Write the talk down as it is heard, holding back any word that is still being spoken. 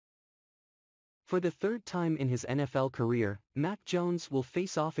For the third time in his NFL career, Mac Jones will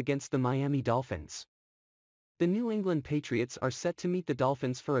face off against the Miami Dolphins. The New England Patriots are set to meet the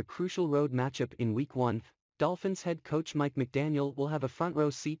Dolphins for a crucial road matchup in Week 1. Dolphins head coach Mike McDaniel will have a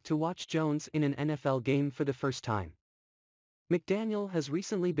front-row seat to watch Jones in an NFL game for the first time. McDaniel has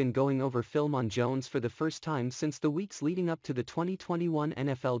recently been going over film on Jones for the first time since the weeks leading up to the 2021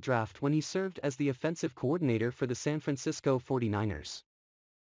 NFL Draft when he served as the offensive coordinator for the San Francisco 49ers.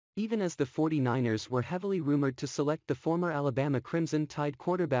 Even as the 49ers were heavily rumored to select the former Alabama Crimson Tide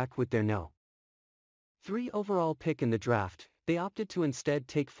quarterback with their No. 3 overall pick in the draft, they opted to instead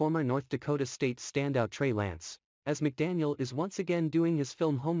take former North Dakota State standout Trey Lance. As McDaniel is once again doing his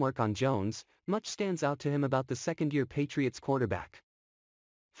film homework on Jones, much stands out to him about the second-year Patriots quarterback.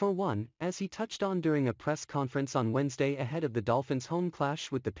 For one, as he touched on during a press conference on Wednesday ahead of the Dolphins' home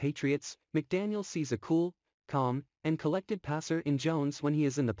clash with the Patriots, McDaniel sees a cool, calm, and collected passer in Jones when he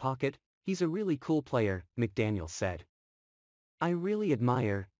is in the pocket. He's a really cool player, McDaniel said. I really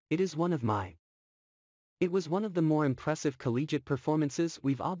admire, it was one of the more impressive collegiate performances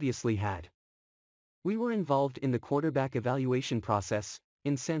we've obviously had. We were involved in the quarterback evaluation process,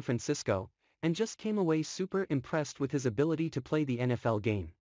 in San Francisco, and just came away super impressed with his ability to play the NFL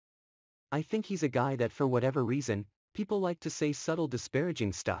game. I think he's a guy that for whatever reason, people like to say subtle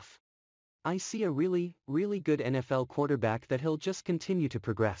disparaging stuff. I see a really, really good NFL quarterback that he'll just continue to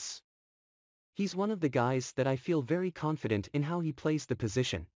progress. He's one of the guys that I feel very confident in how he plays the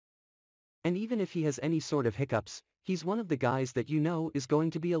position. And even if he has any sort of hiccups, he's one of the guys that you know is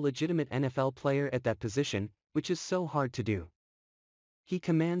going to be a legitimate NFL player at that position, which is so hard to do. He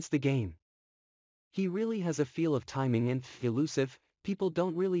commands the game. He really has a feel of timing and elusive. People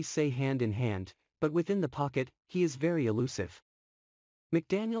don't really say hand in hand, but within the pocket, he is very elusive.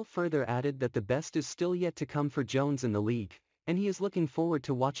 McDaniel further added that the best is still yet to come for Jones in the league, and he is looking forward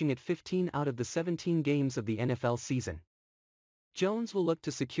to watching it 15 out of the 17 games of the NFL season. Jones will look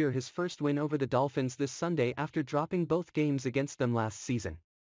to secure his first win over the Dolphins this Sunday after dropping both games against them last season.